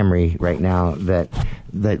Camry right now that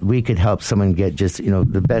that we could help someone get just,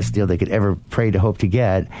 the best deal they could ever pray to hope to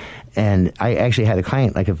get. And I actually had a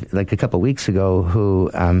client like a couple of weeks ago who,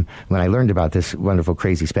 when I learned about this wonderful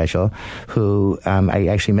crazy special, who I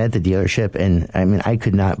actually met at the dealership, and I mean, I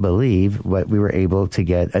could not believe what we were able to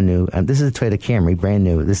get a new. This is a Toyota Camry, brand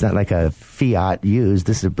new. This is not like a Fiat used.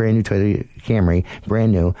 This is a brand new Toyota Camry,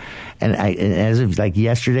 brand new. And as of like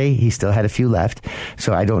yesterday, he still had a few left.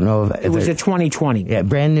 So I don't know if it was a 2020. Yeah,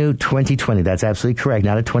 brand new 2020. That's absolutely correct.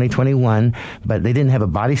 Not a 2021, but they didn't have a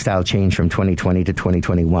body style change from 2020 to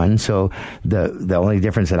 2021. So the only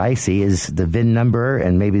difference that I see is the VIN number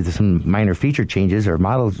and maybe some minor feature changes or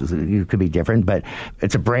models could be different, but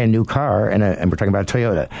it's a brand new car, and we're talking about a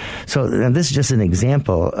Toyota. So this is just an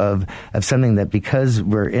example of something that because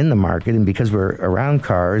we're in the market and because we're around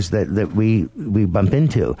cars that we bump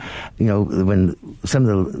into. When some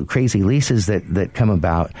of the crazy leases that come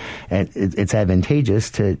about, and it's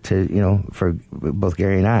advantageous to for both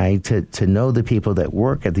Gary and I to know the people that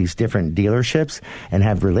work at these different dealerships and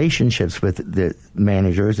have relationships with the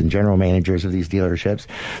managers and general managers of these dealerships,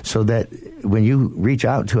 so that when you reach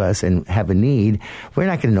out to us and have a need, we're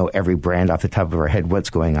not going to know every brand off the top of our head what's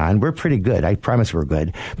going on. We're pretty good. I promise we're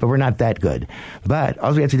good, but we're not that good. But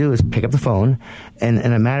all we have to do is pick up the phone, and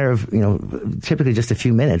in a matter of, typically just a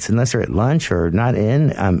few minutes, unless they're at lunch or not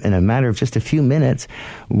in a matter of just a few minutes,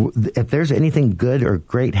 if there's anything good or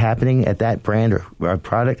great happening at that brand or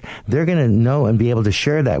product, they're going to know and be able to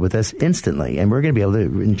share that with us instantly, and we're going to be able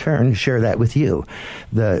to, in turn, share that with you.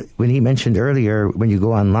 When he mentioned earlier, when you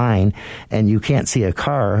go online and you can't see a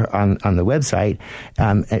car on the website,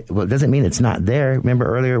 it doesn't mean it's not there. Remember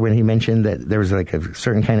earlier when he mentioned that there was like a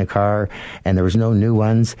certain kind of car and there was no new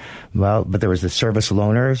ones? Well, but there was the service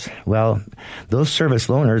loaners. Well, those service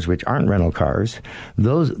loaners, which aren't rental cars,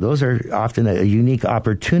 those are often a unique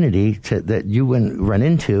opportunity that you wouldn't run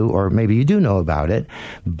into, or maybe you do know about it,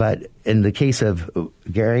 but in the case of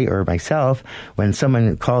Gary or myself, when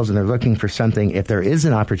someone calls and they're looking for something, if there is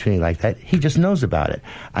an opportunity like that, he just knows about it.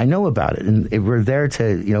 I know about it. And we're there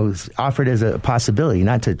to, offer it as a possibility,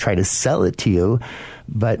 not to try to sell it to you.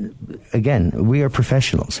 But again, we are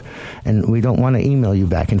professionals, and we don't want to email you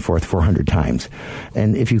back and forth 400 times.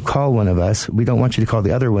 And if you call one of us, we don't want you to call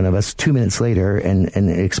the other one of us 2 minutes later and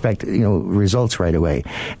expect, results right away.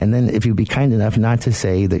 And then if you be kind enough not to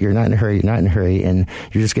say that you're not in a hurry, and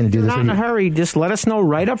you're just going to do this. Not in a hurry. Just let us know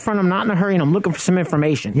right up front. I'm not in a hurry, and I'm looking for some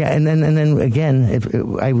information. Yeah, and then again,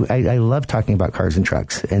 I love talking about cars and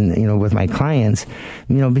trucks, and with my clients,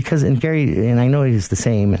 because and Gary, and I know he's the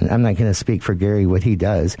same, and I'm not going to speak for Gary what he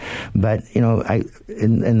does, but I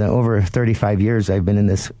in the over 35 years I've been in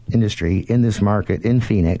this industry, in this market, in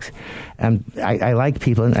Phoenix, I like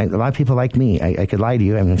people, and a lot of people like me. I could lie to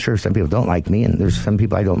you. I'm sure some people don't like me, and there's some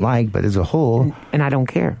people I don't like, but as a whole, and I don't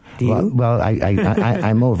care. Do you? Well,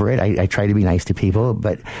 I'm over it. I try to be nice to people,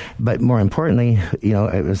 but more importantly,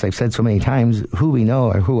 as I've said so many times, who we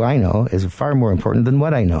know or who I know is far more important than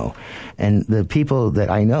what I know. And the people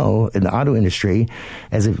that I know in the auto industry,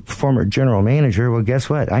 as a former general manager, well,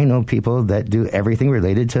 guess what? I know people that do everything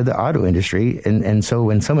related to the auto industry. And so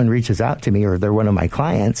when someone reaches out to me, or they're one of my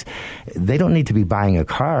clients, they don't need to be buying a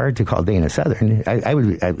car to call Dana Southern.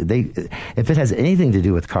 If it has anything to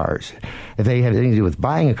do with cars, if they have anything to do with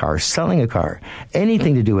buying a car, selling a car,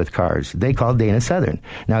 anything to do with cars, they call Dana Southern.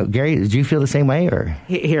 Now, Gary, do you feel the same way, or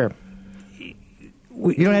here?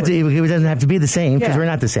 You don't have to. It doesn't have to be the same, because we're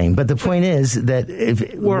not the same. But the point is that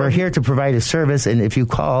if we're here to provide a service, and if you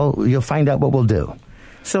call, you'll find out what we'll do.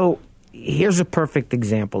 So here's a perfect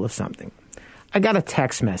example of something. I got a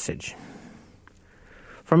text message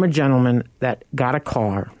from a gentleman that got a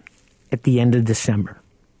car at the end of December.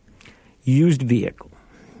 Used vehicle.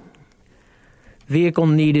 Vehicle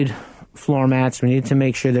needed floor mats. We needed to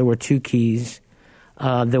make sure there were 2 keys.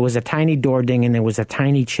 There was a tiny door ding, and there was a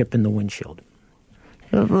tiny chip in the windshield.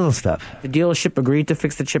 Little stuff. The dealership agreed to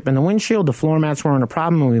fix the chip in the windshield. The floor mats weren't a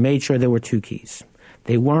problem, and we made sure there were 2 keys.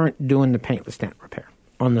 They weren't doing the paintless dent repair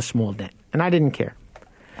on the small dent, and I didn't care.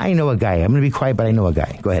 I know a guy. I'm going to be quiet, but I know a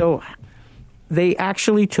guy. Go ahead. So they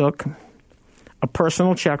actually took a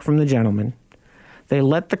personal check from the gentleman. They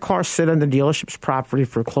let the car sit on the dealership's property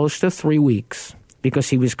for close to 3 weeks because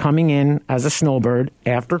he was coming in as a snowbird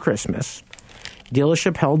after Christmas.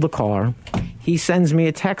 Dealership held the car. He sends me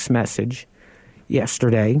a text message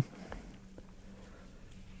yesterday.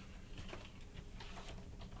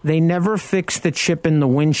 They never fixed the chip in the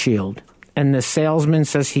windshield, and the salesman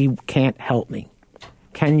says he can't help me.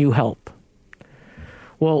 Can you help?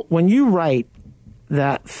 Well, when you write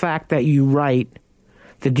that fact that you write,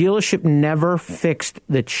 the dealership never fixed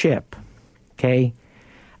the chip, okay?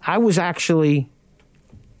 I was actually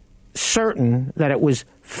certain that it was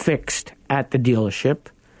fixed at the dealership.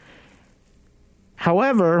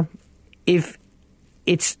 However, if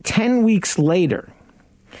it's 10 weeks later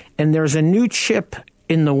and there's a new chip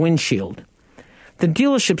in the windshield, the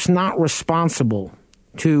dealership's not responsible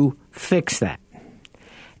to fix that.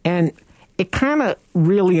 And it kind of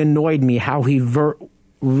really annoyed me how he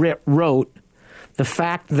wrote the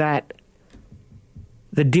fact that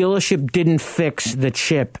the dealership didn't fix the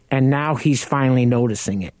chip and now he's finally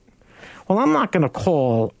noticing it. Well, I'm not going to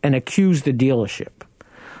call and accuse the dealership.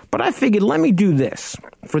 But I figured, let me do this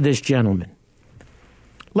for this gentleman.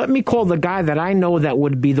 Let me call the guy that I know that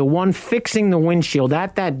would be the one fixing the windshield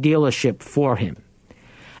at that dealership for him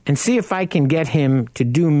and see if I can get him to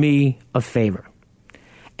do me a favor.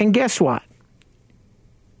 And guess what?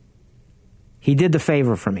 He did the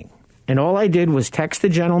favor for me. And all I did was text the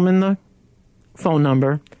gentleman the phone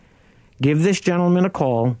number, give this gentleman a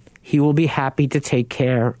call. He will be happy to take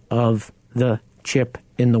care of the chip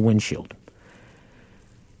in the windshield.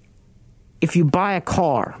 If you buy a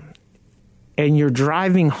car and you're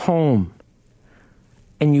driving home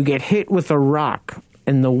and you get hit with a rock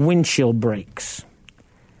and the windshield breaks,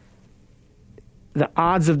 the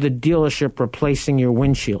odds of the dealership replacing your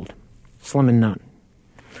windshield, slim and none.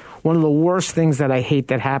 One of the worst things that I hate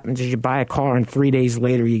that happens is you buy a car and 3 days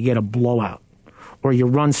later you get a blowout or you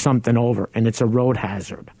run something over and it's a road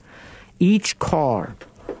hazard. Each car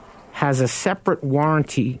has a separate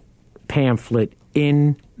warranty pamphlet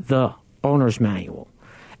in the owner's manual.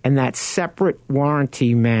 And that separate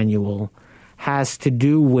warranty manual has to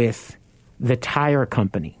do with the tire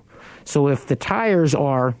company. So if the tires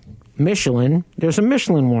are Michelin, there's a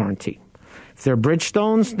Michelin warranty. If they're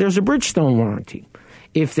Bridgestones, there's a Bridgestone warranty.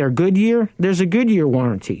 If they're Goodyear, there's a Goodyear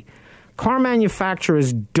warranty. Car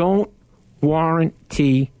manufacturers don't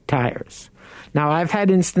warranty tires. Now, I've had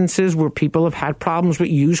instances where people have had problems with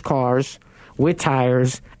used cars, with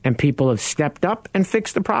tires, and people have stepped up and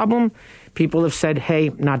fixed the problem. People have said, hey,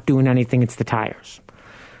 not doing anything, it's the tires.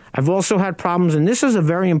 I've also had problems, and this is a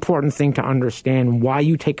very important thing to understand why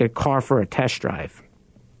you take a car for a test drive.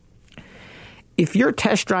 If you're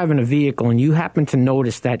test driving a vehicle and you happen to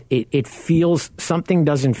notice that it feels, something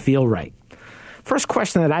doesn't feel right, first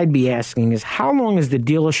question that I'd be asking is, how long has the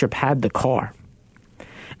dealership had the car?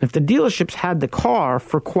 And if the dealership's had the car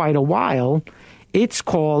for quite a while, it's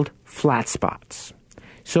called flat spots.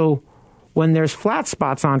 So when there's flat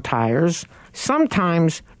spots on tires,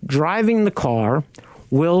 sometimes driving the car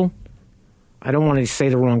will, I don't want to say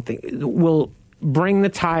the wrong thing, will bring the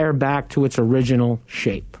tire back to its original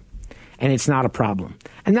shape. And it's not a problem.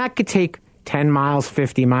 And that could take 10 miles,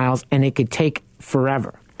 50 miles, and it could take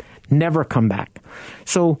forever. Never come back.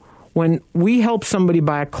 So when we help somebody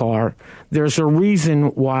buy a car, there's a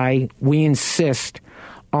reason why we insist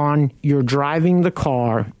on your driving the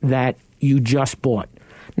car that you just bought.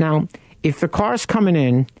 Now, if the car's coming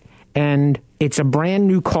in and it's a brand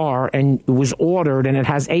new car and it was ordered and it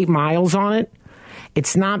has 8 miles on it,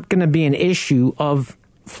 it's not going to be an issue of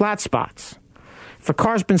flat spots. If a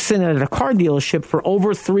car's been sitting at a car dealership for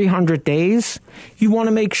over 300 days, you want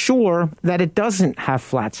to make sure that it doesn't have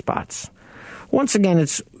flat spots. Once again,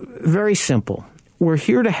 it's very simple. We're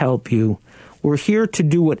here to help you. We're here to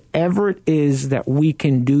do whatever it is that we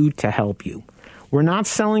can do to help you. We're not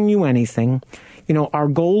selling you anything. You know, our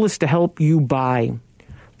goal is to help you buy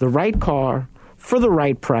the right car for the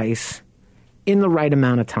right price in the right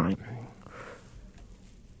amount of time.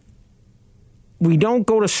 We don't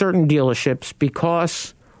go to certain dealerships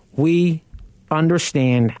because we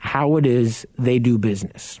understand how it is they do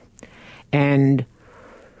business. And,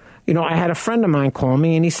 you know, I had a friend of mine call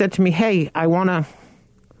me and he said to me, hey, I want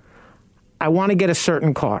to get a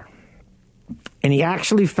certain car. And he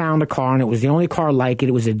actually found a car, and it was the only car like it.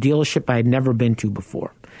 It was a dealership I had never been to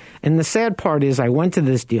before. And the sad part is I went to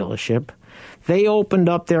this dealership. They opened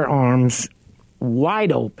up their arms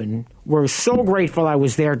wide open. We're so grateful I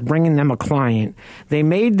was there bringing them a client. They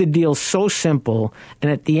made the deal so simple.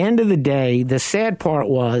 And at the end of the day, the sad part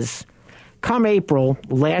was, come April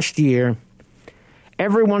last year,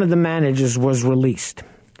 every one of the managers was released.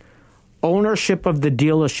 Ownership of the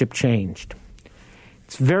dealership changed.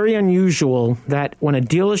 It's very unusual that when a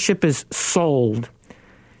dealership is sold,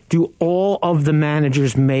 do all of the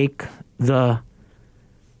managers make the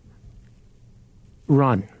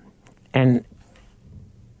run. And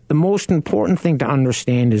the most important thing to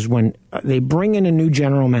understand is when they bring in a new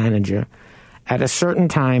general manager, at a certain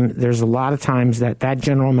time, there's a lot of times that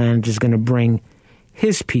general manager is going to bring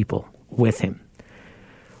his people with him.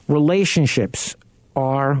 Relationships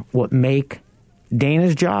are what make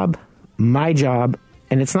Dana's job, my job,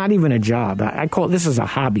 and it's not even a job. I call it, this is a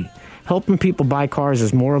hobby. Helping people buy cars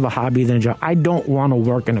is more of a hobby than a job. I don't want to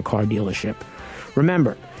work in a car dealership.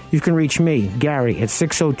 Remember, you can reach me, Gary, at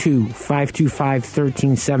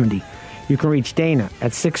 602-525-1370. You can reach Dana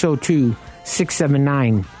at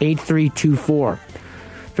 602-679-8324.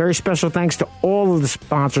 Very special thanks to all of the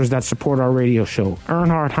sponsors that support our radio show.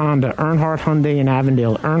 Earnhardt Honda, Earnhardt Hyundai in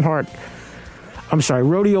Avondale,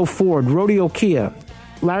 Rodeo Ford, Rodeo Kia,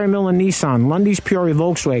 Larry Miller Nissan, Lundy's Peoria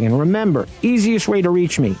Volkswagen. Remember, easiest way to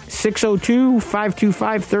reach me,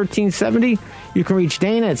 602-525-1370. You can reach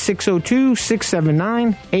Dana at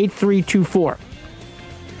 602-679-8324.